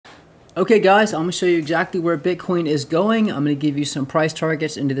Okay guys, I'm going to show you exactly where Bitcoin is going. I'm going to give you some price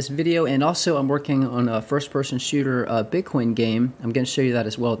targets into this video, and also I'm working on a first-person shooter Bitcoin game. I'm going to show you that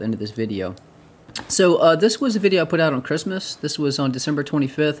as well at the end of this video. So this was a video I put out on Christmas. This was on December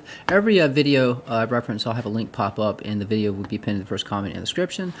 25th. Every video I reference, I'll have a link pop up, and the video will be pinned in the first comment in the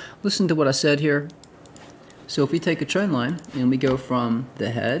description. Listen to what I said here. So if we take a trend line and we go from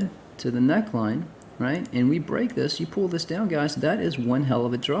the head to the neckline, right, and we break this, you pull this down, guys, that is one hell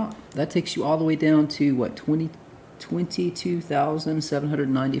of a drop. That takes you all the way down to what,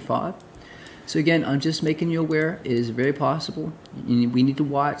 22,795. So again, I'm just making you aware it is very possible. We need to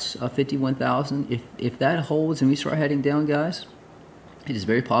watch 51,000. If that holds and we start heading down, guys, it is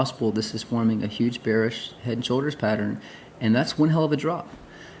very possible this is forming a huge bearish head and shoulders pattern, and that's one hell of a drop.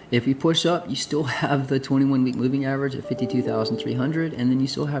 If we push up, you still have the 21-week moving average at 52,300, and then you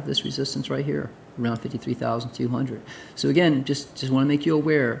still have this resistance right here around 53,200. So again, just want to make you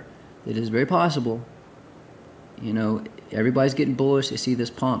aware that it is very possible. You know, everybody's getting bullish. They see this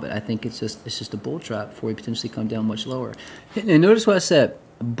pump, but I think it's just a bull trap before we potentially come down much lower. And notice what I said: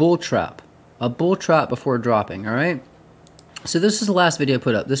 bull trap, a bull trap before dropping. All right. So this is the last video I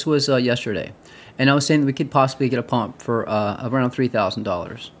put up. This was yesterday, and I was saying that we could possibly get a pump for around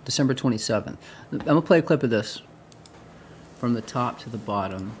 $3,000, December 27th. I'm gonna play a clip of this from the top to the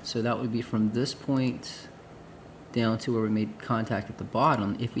bottom. So that would be from this point down to where we made contact at the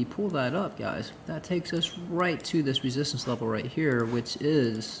bottom. If we pull that up, guys, that takes us right to this resistance level right here, which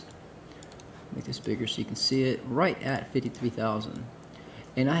is, make this bigger so you can see it, right at 53,000.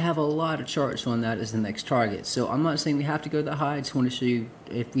 And I have a lot of charts on that as the next target. So I'm not saying we have to go that high. I just want to show you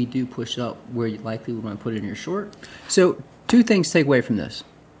if we do push up where you likely would want to put it in your short. So two things to take away from this.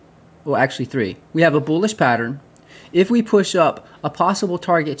 Well, actually three. We have a bullish pattern. If we push up, a possible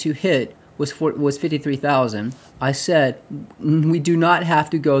target to hit was 53,000. I said we do not have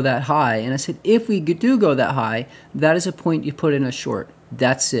to go that high. And I said if we do go that high, that is a point you put in a short.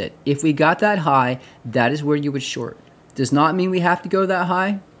 That's it. If we got that high, that is where you would short. Does not mean we have to go that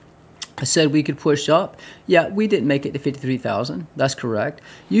high. I said we could push up. Yeah, we didn't make it to 53,000. That's correct.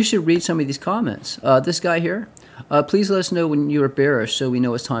 You should read some of these comments. This guy here, please let us know when you are bearish so we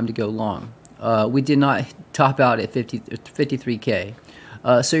know it's time to go long. We did not top out at 53K.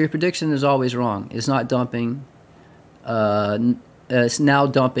 So your prediction is always wrong. It's not dumping. It's now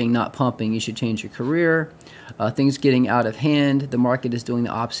dumping, not pumping. You should change your career. Things getting out of hand. The market is doing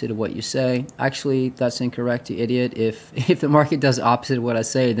the opposite of what you say. Actually, that's incorrect, you idiot. If the market does the opposite of what I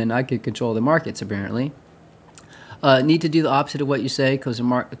say, then I could control the markets, apparently. Need to do the opposite of what you say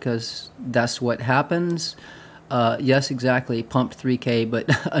because that's what happens. Yes, exactly. Pumped 3K, but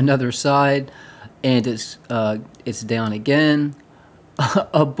another side, and it's down again.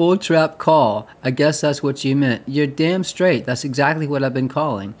 A bull trap call. I guess that's what you meant. You're damn straight. That's exactly what I've been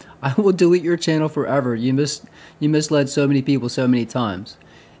calling. I will delete your channel forever. You misled so many people so many times.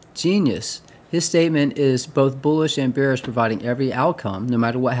 Genius. His statement is both bullish and bearish, providing every outcome. No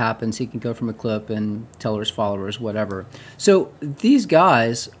matter what happens, he can go from a clip and tell his followers whatever. So these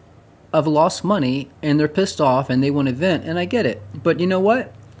guys have lost money and they're pissed off and they want to vent, and I get it. But you know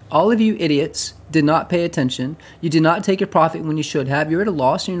what? All of you idiots did not pay attention. You did not take your profit when you should have. You're at a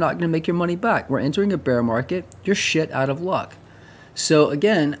loss and you're not going to make your money back. We're entering a bear market. You're shit out of luck. So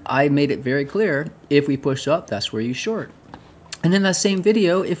again, I made it very clear, if we push up, that's where you short. And in that same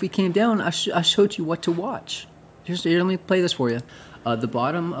video, if we came down, I showed you what to watch. Here, let me play this for you. The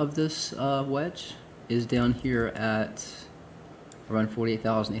bottom of this wedge is down here at around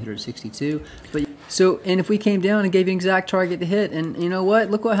 48,862. But and if we came down and gave you an exact target to hit, and you know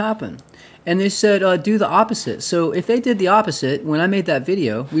what? Look what happened. And they said do the opposite. So if they did the opposite, when I made that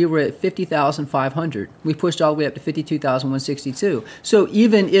video, we were at 50,500. We pushed all the way up to 52,162. So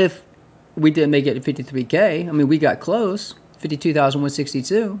even if we didn't make it to 53K, I mean, we got close.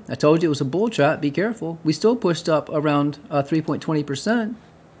 52,162. I told you it was a bull trap. Be careful. We still pushed up around 3.20%.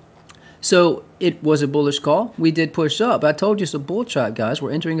 So it was a bullish call. We did push up. I told you it's a bull trap, guys. We're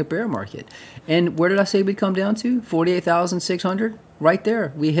entering a bear market. And where did I say we'd come down to? 48,600? Right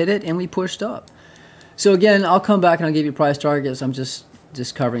there. We hit it and we pushed up. So again, I'll come back and I'll give you price targets. I'm just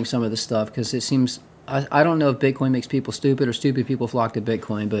covering some of this stuff because it seems, I don't know if Bitcoin makes people stupid or stupid people flock to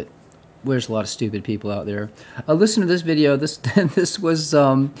Bitcoin, but there's a lot of stupid people out there. Listen to this video. This was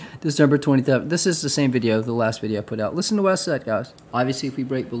December 27th. This is the same video, the last video I put out. Listen to what I said, guys. Obviously, if we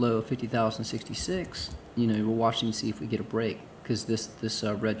break below 50,066, you know, we're watching to see if we get a break because this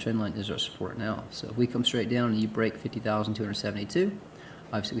red trend line is our support now. So if we come straight down and you break 50,272,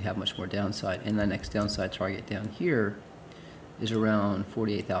 obviously we have much more downside. And the next downside target down here is around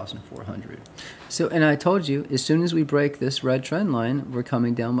 48,400. So, and I told you, as soon as we break this red trend line, we're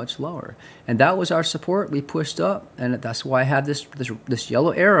coming down much lower. And that was our support. We pushed up, and that's why I have this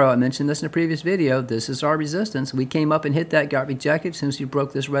yellow arrow. I mentioned this in a previous video. This is our resistance. We came up and hit that, got rejected. As soon as we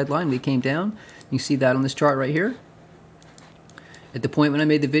broke this red line, we came down. You can see that on this chart right here. At the point when I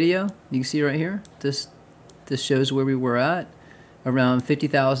made the video, you can see right here, this shows where we were at, around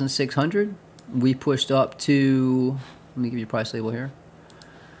 50,600. We pushed up to, let me give you a price label here.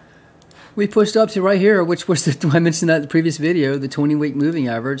 We pushed up to right here, which was I mentioned that in the previous video, the 20-week moving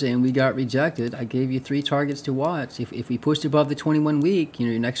average, and we got rejected. I gave you 3 targets to watch. If we pushed above the 21-week,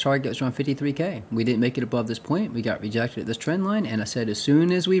 your next target was around 53K. We didn't make it above this point. We got rejected at this trend line, and I said as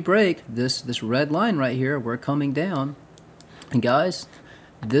soon as we break this red line right here, we're coming down. And guys,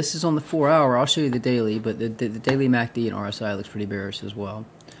 this is on the 4-hour. I'll show you the daily, but the daily MACD and RSI looks pretty bearish as well.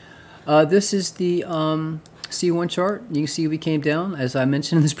 This is the C1 chart. You can see we came down. As I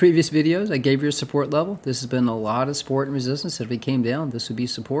mentioned in this previous videos, I gave you a support level. This has been a lot of support and resistance. If we came down, this would be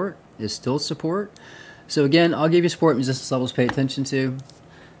support. It's still support. So again, I'll give you support and resistance levels to pay attention to.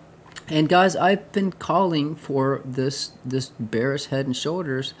 And guys, I've been calling for this bearish head and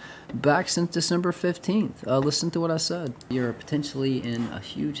shoulders back since December 15th. Listen to what I said. You're potentially in a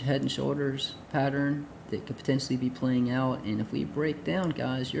huge head and shoulders pattern that could potentially be playing out, and if we break down,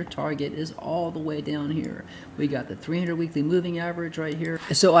 guys, your target is all the way down here. We got the 300 weekly moving average right here.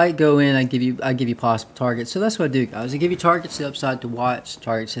 So I go in, I give you possible targets. So that's what I do, guys. I give you targets to the upside to watch,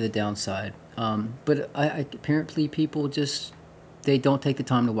 targets to the downside. But apparently people just, they don't take the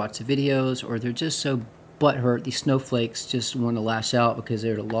time to watch the videos, or they're just so butthurt. These snowflakes just want to lash out because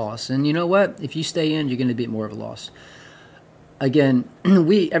they're at a loss. And you know what? If you stay in, you're going to be at more of a loss. Again,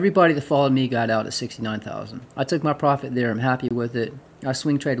 everybody that followed me got out at 69,000. I took my profit there. I'm happy with it. I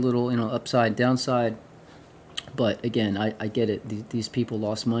swing trade a little, upside, downside. But again, I get it. These people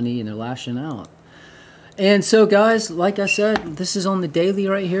lost money and they're lashing out. And so, guys, like I said, this is on the daily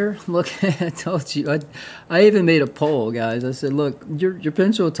right here. Look, I told you. I even made a poll, guys. I said, look, your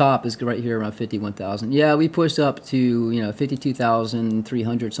potential top is right here around 51,000. Yeah, we pushed up to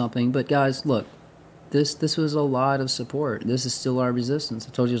 52,300 something. But guys, look. This was a lot of support. This is still our resistance.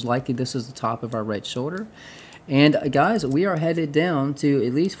 I told you it's likely this is the top of our right shoulder. And guys, we are headed down to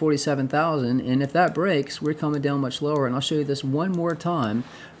at least 47,000. And if that breaks, we're coming down much lower. And I'll show you this one more time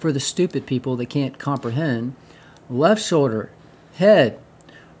for the stupid people that can't comprehend. Left shoulder, head,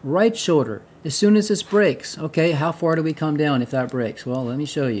 right shoulder. As soon as this breaks, okay, how far do we come down if that breaks? Well, let me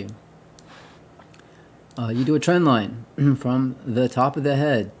show you. You do a trend line from the top of the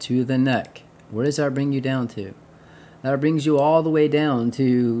head to the neck. Where does that bring you down to? That brings you all the way down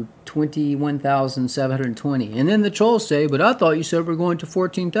to 21,720. And then the trolls say, but I thought you said we're going to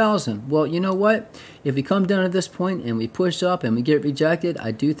 14,000. Well, you know what? If we come down at this point and we push up and we get rejected,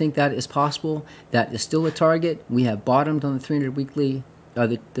 I do think that is possible. That is still a target. We have bottomed on the 300 weekly,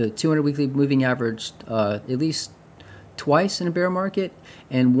 the 200 weekly moving average at least twice in a bear market,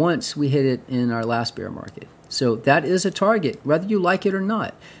 and once we hit it in our last bear market. So that is a target, whether you like it or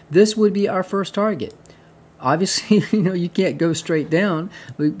not. This would be our first target. Obviously, you can't go straight down.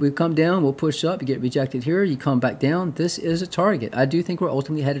 We come down, we'll push up, you get rejected here, you come back down. This is a target. I do think we're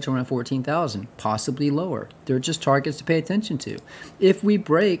ultimately headed to around 14,000, possibly lower. They're just targets to pay attention to. If we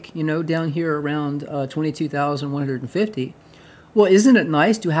break, down here around 22,150, well, isn't it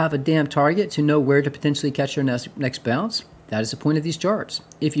nice to have a damn target to know where to potentially catch your next bounce? That is the point of these charts.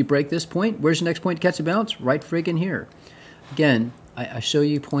 If you break this point, where's your next point to catch a bounce? Right friggin' here. Again, I show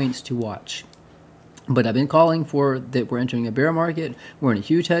you points to watch. But I've been calling for that we're entering a bear market. We're in a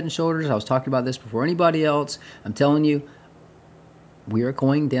huge head and shoulders. I was talking about this before anybody else. I'm telling you, we are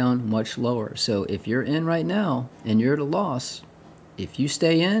going down much lower. So if you're in right now and you're at a loss, if you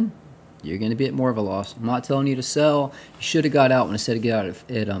stay in, you're going to be at more of a loss. I'm not telling you to sell. You should have got out when I said to get out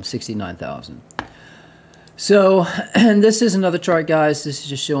at 69,000. So, and this is another chart, guys. This is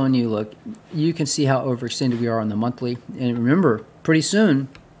just showing you, look, you can see how overextended we are on the monthly. And remember, pretty soon,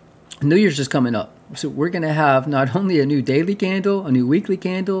 New Year's is coming up. So we're going to have not only a new daily candle, a new weekly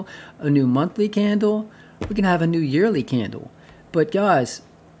candle, a new monthly candle, we're going to have a new yearly candle. But guys,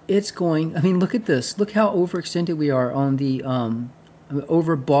 it's going, look at this. Look how overextended we are on the,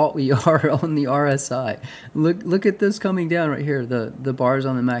 overbought we are on the RSI. Look at this coming down right here, the bars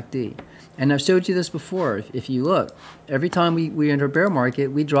on the MACD. And I've showed you this before. If you look, every time we enter a bear market,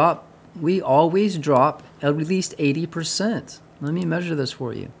 we always drop at least 80%. Let me measure this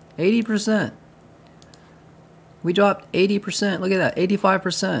for you. 80%. We dropped 80%. Look at that,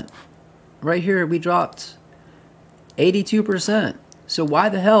 85%. Right here, we dropped 82%. So why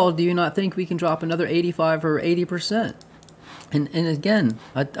the hell do you not think we can drop another 85 or 80%? And again,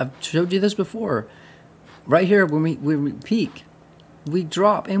 I've showed you this before. Right here, when we peak, we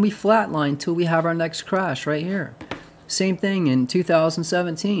drop and we flatline till we have our next crash right here. Same thing in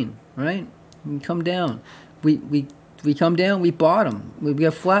 2017, right? We come down, we come down, we bottom, we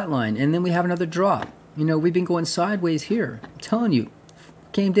have flatline, and then we have another drop. You know, we've been going sideways here. I'm telling you,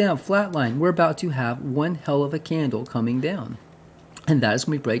 came down, flatline. We're about to have one hell of a candle coming down. And that is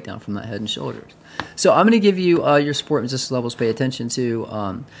when we break down from that head and shoulders. So I'm going to give you your support and resistance levels to pay attention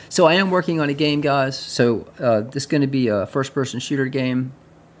to. So I am working on a game, guys. So this is going to be a first-person shooter game.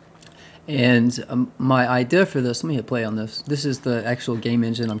 And my idea for this, let me hit play on this. This is the actual game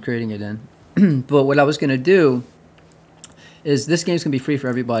engine I'm creating it in. But what I was going to do is this game's going to be free for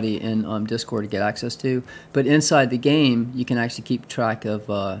everybody in Discord to get access to. But inside the game, you can actually keep track of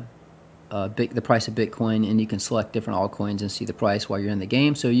the price of Bitcoin, and you can select different altcoins and see the price while you're in the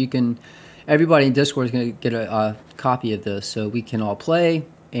game. So you can, everybody in Discord is going to get a copy of this, so we can all play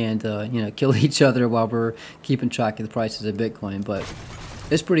and you know, kill each other while we're keeping track of the prices of Bitcoin. But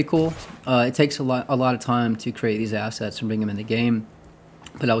it's pretty cool. It takes a lot of time to create these assets and bring them in the game.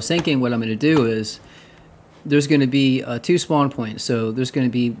 But I was thinking what I'm going to do is, there's going to be 2 spawn points. So there's going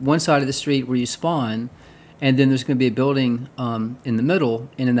to be one side of the street where you spawn, and then there's going to be a building in the middle,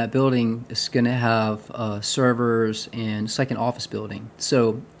 and in that building it's going to have servers, and it's like an office building.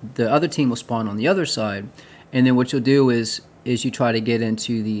 So the other team will spawn on the other side, and then what you'll do is you try to get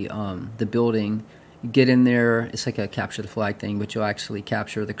into the building, get in there. It's like a capture the flag thing, but you'll actually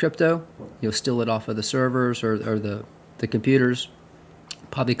capture the crypto. You'll steal it off of the servers or the computers.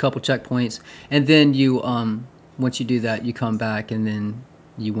 Probably a couple checkpoints, and then you once you do that, you come back and then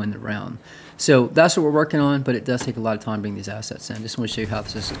you win the round. So that's what we're working on, but it does take a lot of time to bring these assets in. Just want to show you how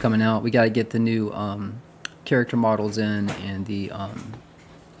this is coming out. We got to get the new character models in, and the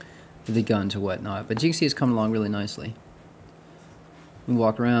guns or whatnot, but you can see it's coming along really nicely. We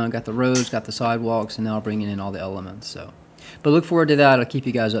walk around, got the roads, got the sidewalks, and now bringing in all the elements. So, but look forward to that. I'll keep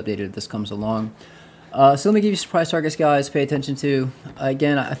you guys updated if this comes along. So let me give you some price targets, guys, pay attention to.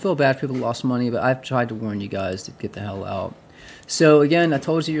 Again, I feel bad for people who lost money, but I've tried to warn you guys to get the hell out. So again, I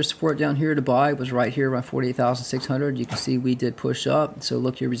told you your support down here to buy was right here around 48,600. You can see we did push up. So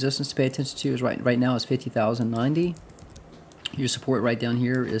look, your resistance to pay attention to is right now is 50,090. Your support right down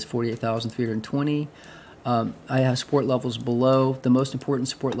here is 48,320. I have support levels below. The most important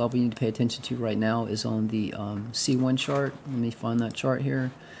support level you need to pay attention to right now is on the C1 chart. Let me find that chart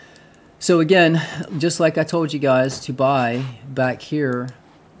here. So again, just like I told you guys to buy back here,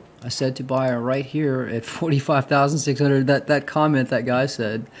 I said to buy right here at 45,600. That comment that guy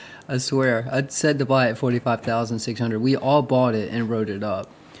said, I swear, I said to buy at 45,600. We all bought it and wrote it up.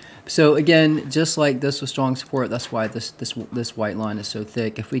 So again, just like this was strong support, that's why this white line is so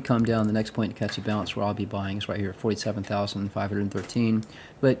thick. If we come down, the next point to catch a bounce where I'll be buying is right here, 47,513.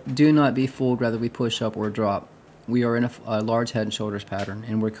 But do not be fooled whether we push up or drop. We are in a large head and shoulders pattern,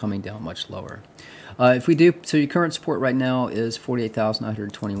 and we're coming down much lower. If we do, so your current support right now is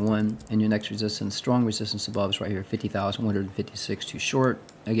 48,921, and your next resistance, strong resistance above is right here, 50,156 too short.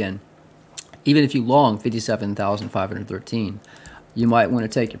 Again, even if you long 57,513, you might want to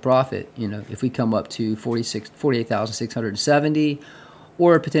take your profit. You know, if we come up to 48,670,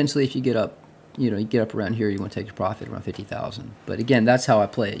 or potentially if you get up, you know, you get up around here, you want to take your profit around 50,000. But again, that's how I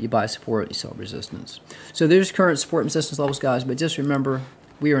play it. You buy support, you sell resistance. So there's current support and resistance levels, guys. But just remember,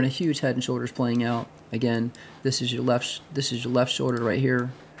 we are in a huge head and shoulders playing out. Again, this is your left shoulder right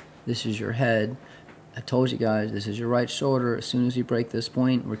here. This is your head. I told you guys, this is your right shoulder. As soon as you break this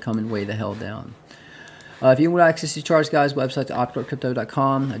point, we're coming way the hell down. If you want access to charts, guys, website to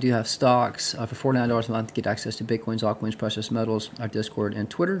opticalcrypto.com. I do have stocks for $49 a month to get access to Bitcoins, altcoins, precious metals, our Discord, and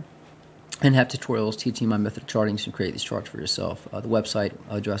Twitter. And have tutorials teaching my method of charting so you can create these charts for yourself. The website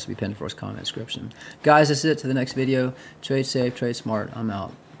address will be pinned in the first comment description. Guys, that's it. To the next video. Trade safe, trade smart. I'm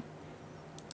out.